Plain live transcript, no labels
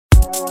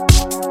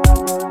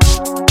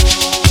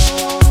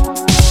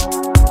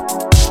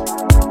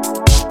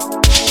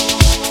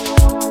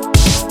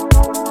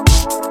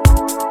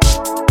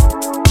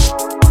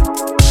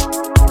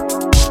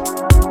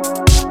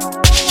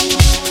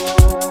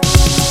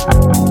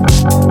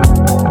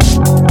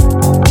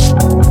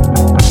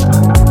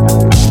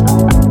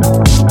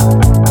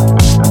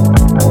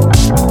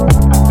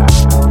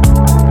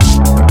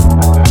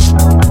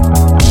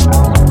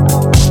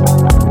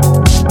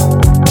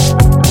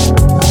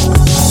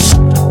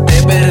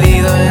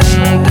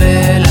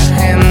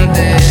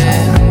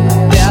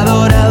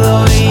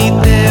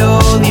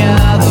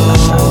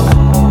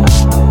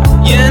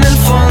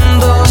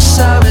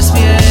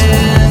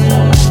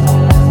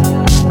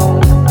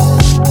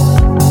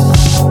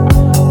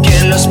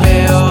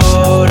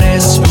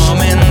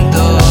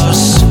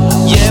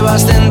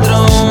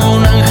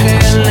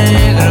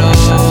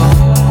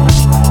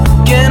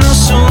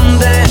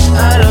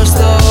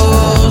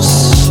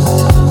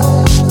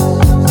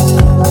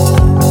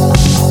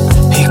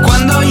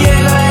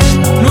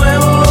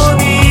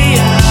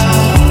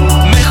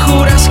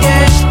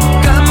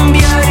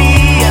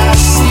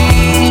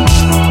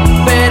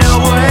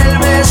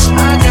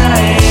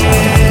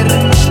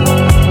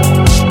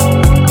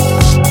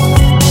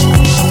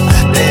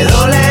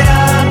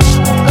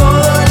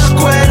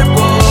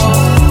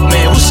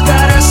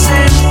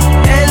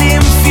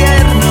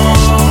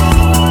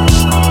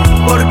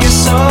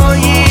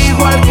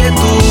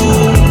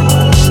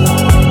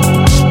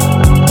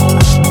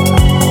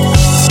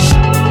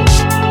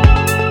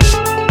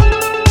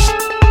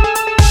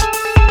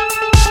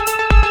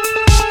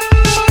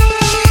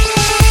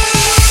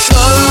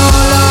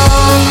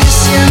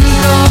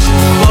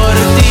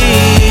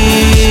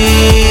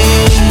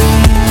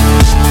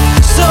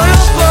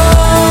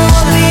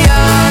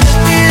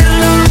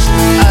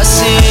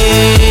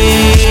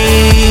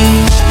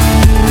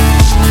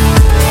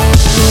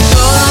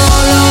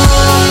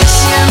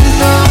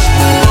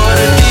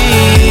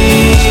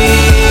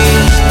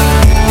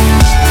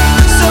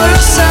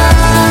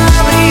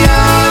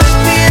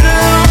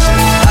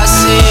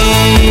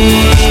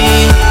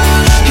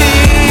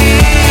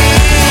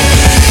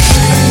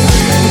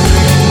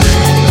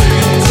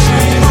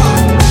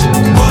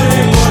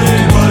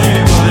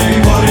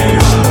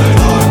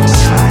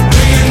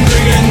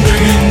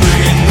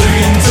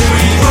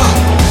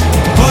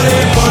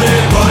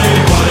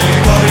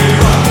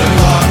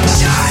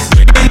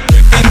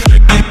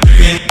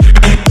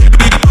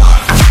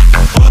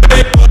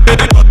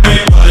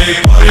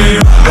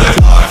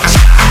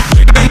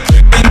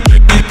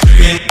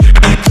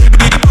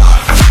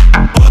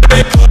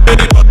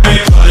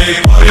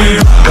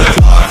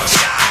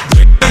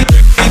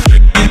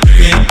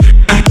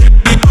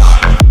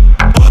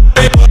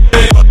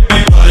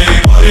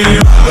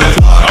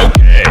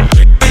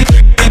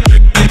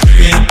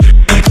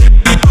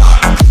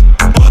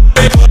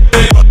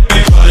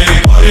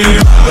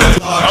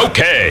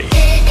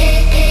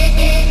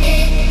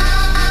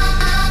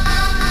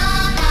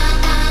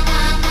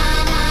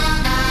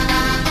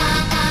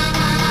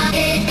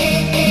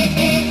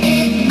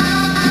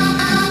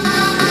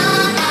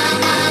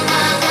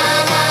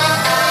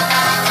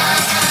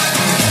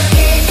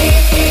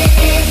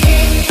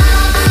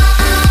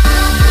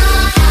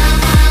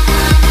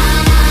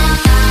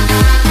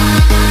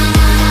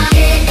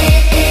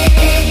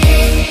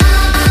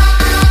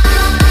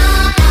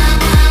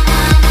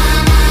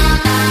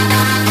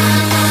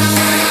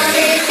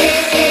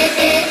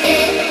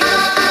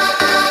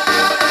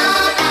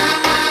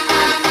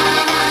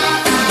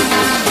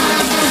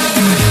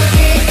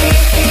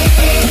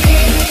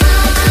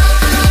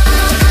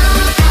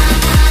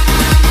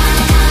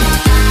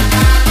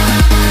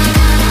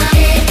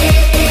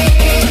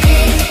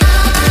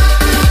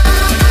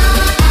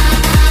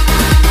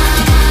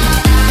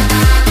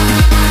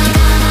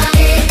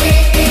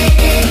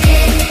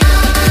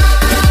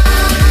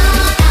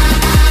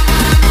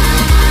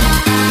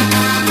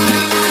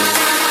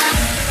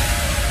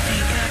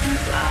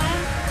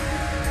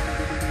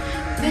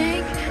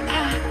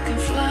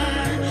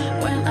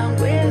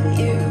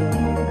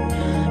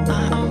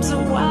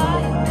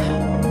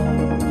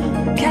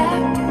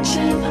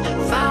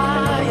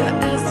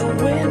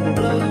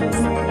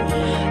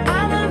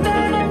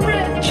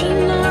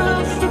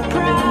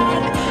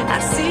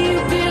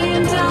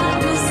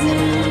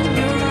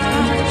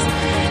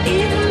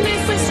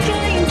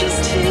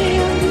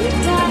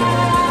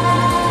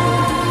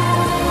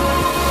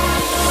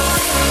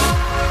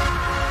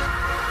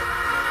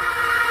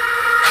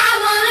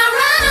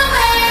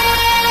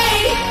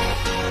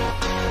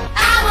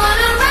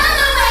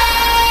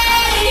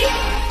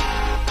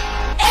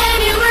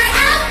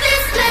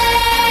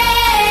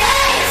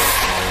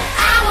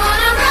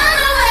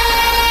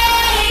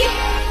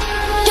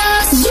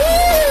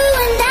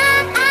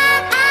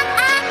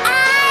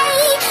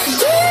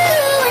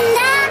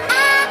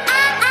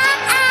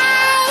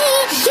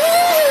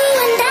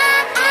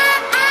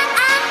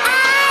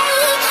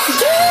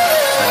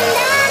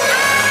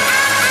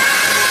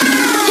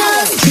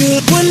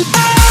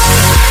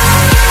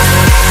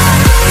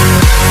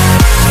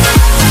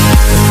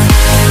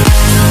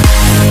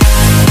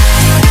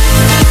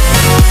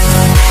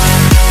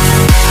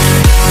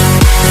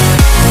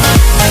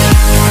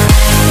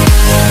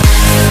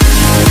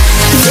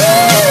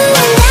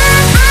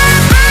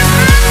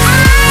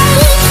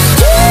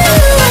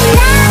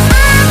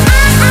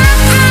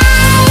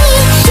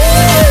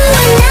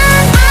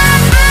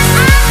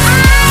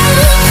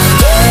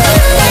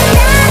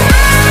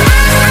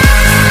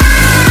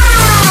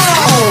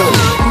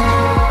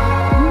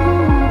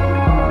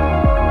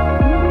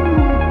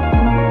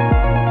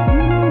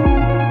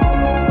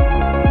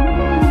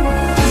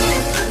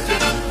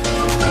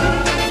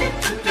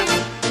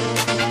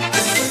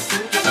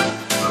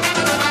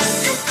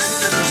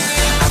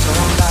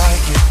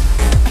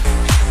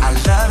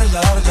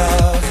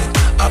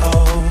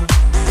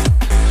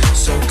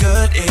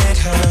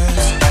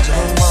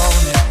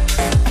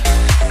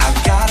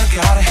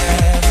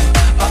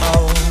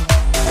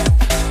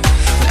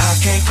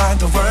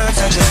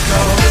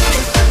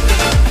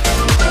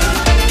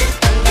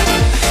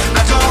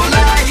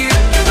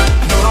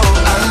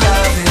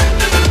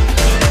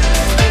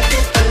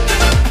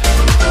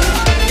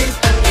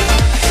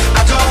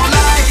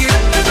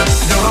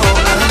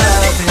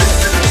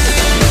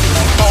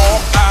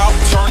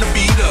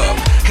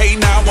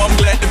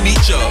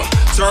feature.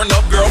 Turn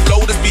up, girl,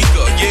 blow the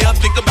speaker. Yeah,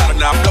 think about it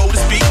now, blow the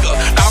speaker.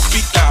 Now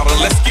speak louder,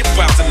 let's get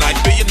wild tonight.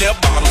 Billionaire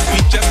bottles, we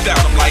just down.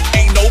 I'm like,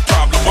 ain't no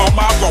problem, all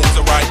my wrongs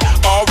are right.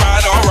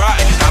 Alright,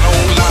 alright, I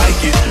don't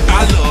like it,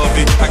 I love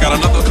it. I got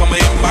another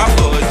coming in my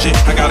budget.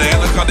 I got an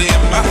anaconda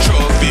in my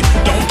trophy.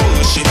 Don't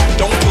push it,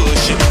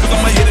 cause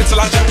I'ma hit it till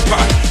I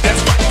jackpot. That's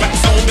right, wax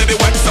on, baby,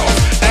 wax off.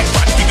 Act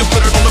right, you can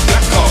put it on the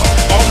black card.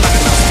 All night,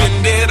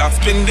 I'll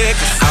spend it,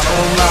 cause I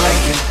don't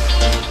like it.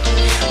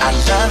 I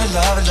love it,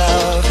 love it,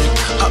 love it,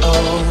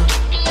 uh-oh.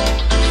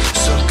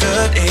 So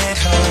good it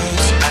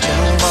hurts, I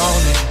don't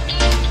want it.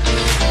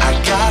 I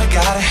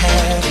gotta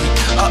have it,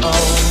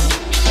 uh-oh.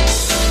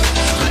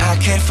 But I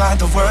can't find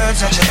the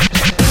words, I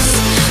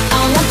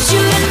want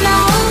you to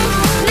know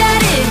that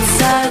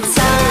it's our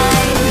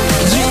time.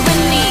 You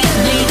and me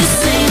bleed the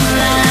same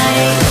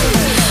light.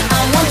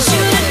 I want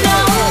you to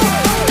know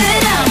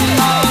that I'm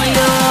all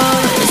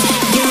yours.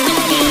 You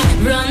and me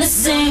run the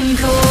same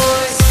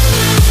course.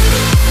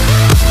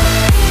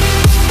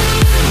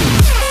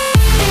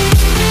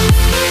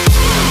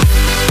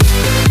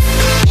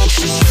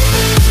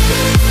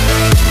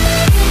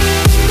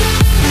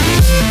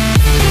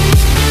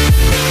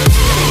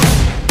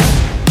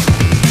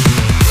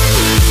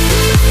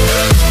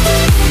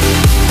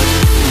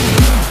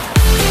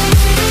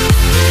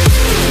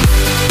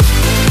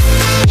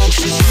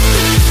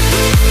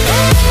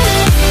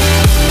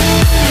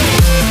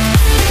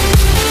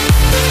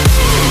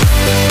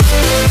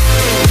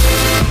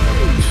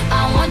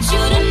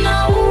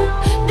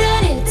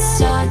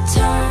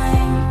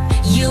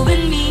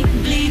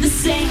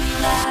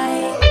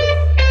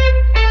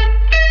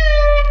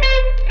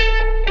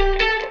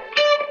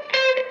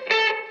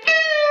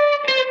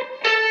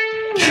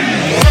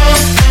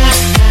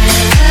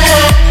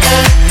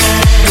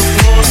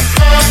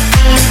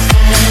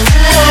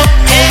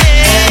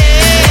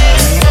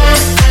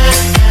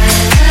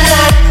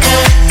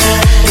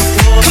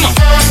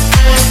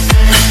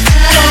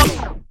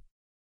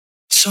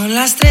 Son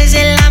las 3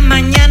 de la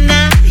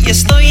mañana y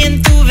estoy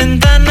en tu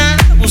ventana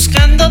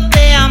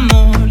buscándote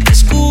amor.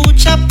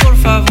 Escucha por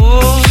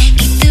favor.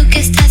 ¿Y tú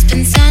qué estás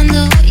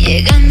pensando?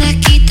 Llegando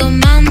aquí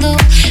tomando.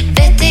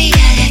 Vete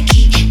ya de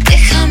aquí,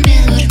 déjame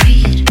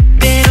dormir.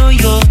 Pero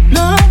yo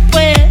no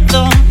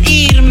puedo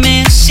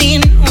irme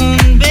sin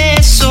un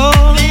beso.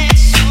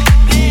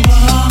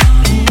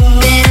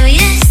 Pero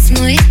ya es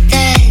muy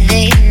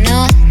tarde y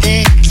no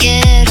te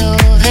quiero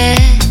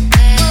ver.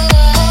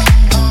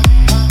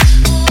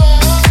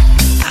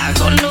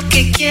 Hago lo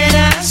que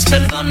quieras,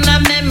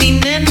 perdóname mi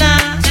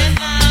nena.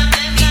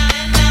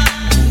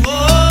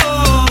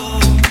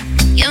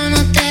 Yo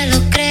no te lo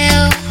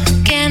creo,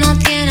 que no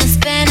tienes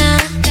pena.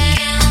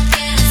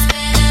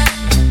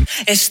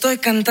 Estoy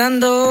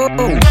cantando.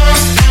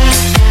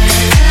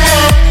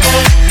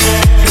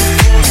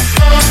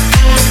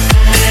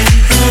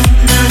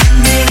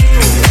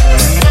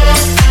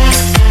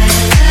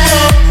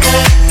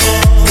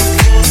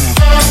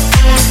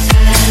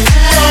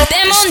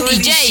 Demon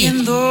DJ.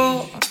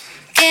 Diciendo,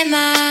 ¿qué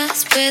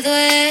más puedo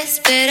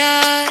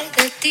esperar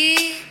de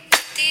ti?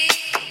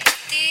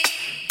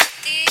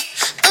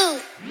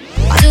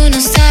 Tú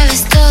no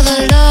sabes todo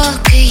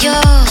lo que yo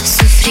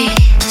sufrí.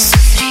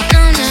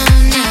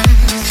 No.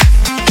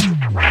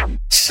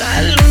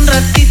 sal un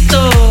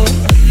ratito,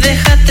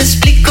 déjate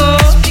explicar.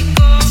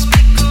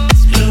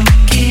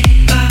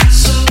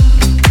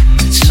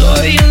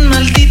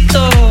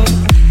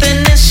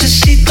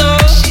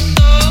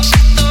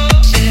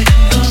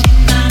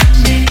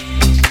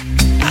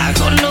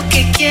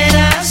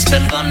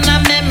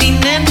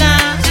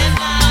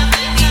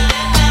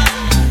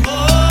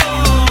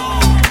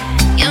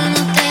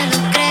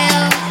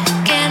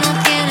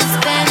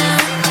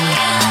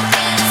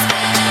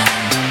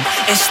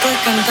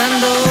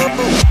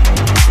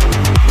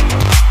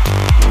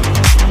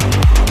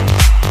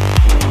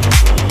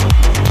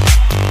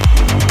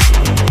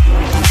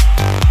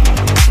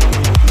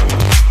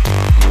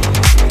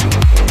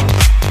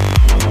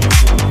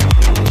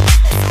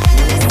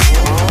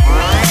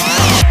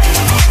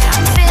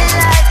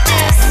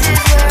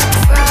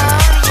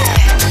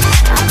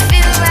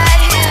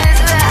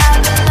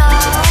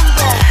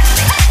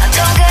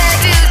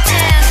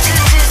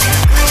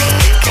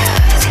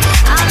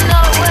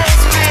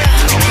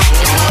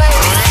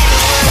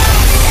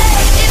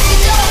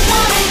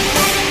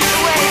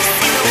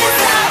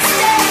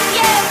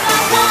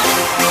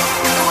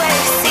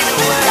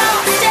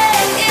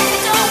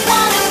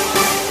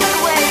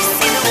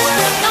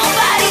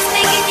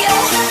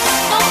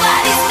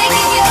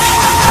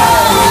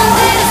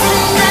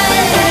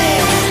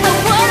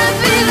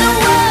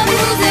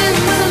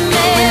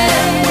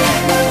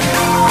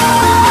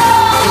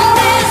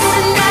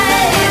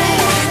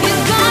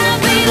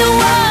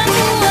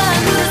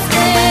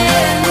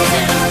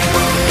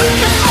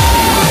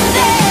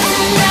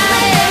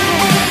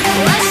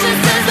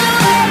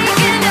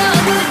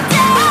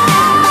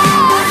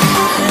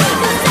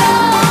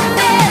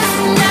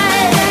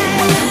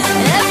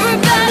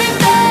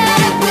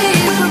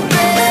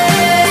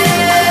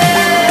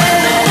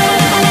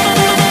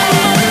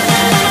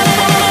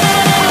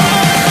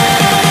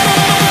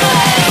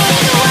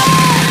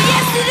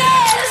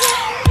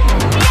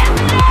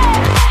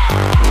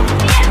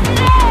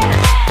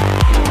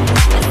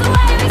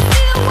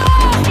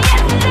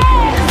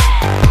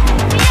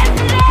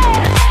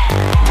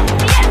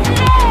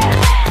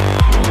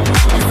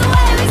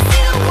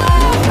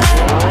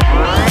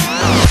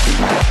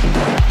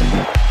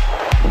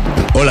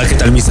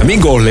 tal mis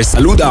amigos? Les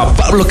saluda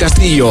Pablo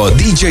Castillo,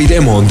 DJ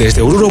Demon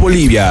desde Oruro,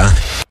 Bolivia.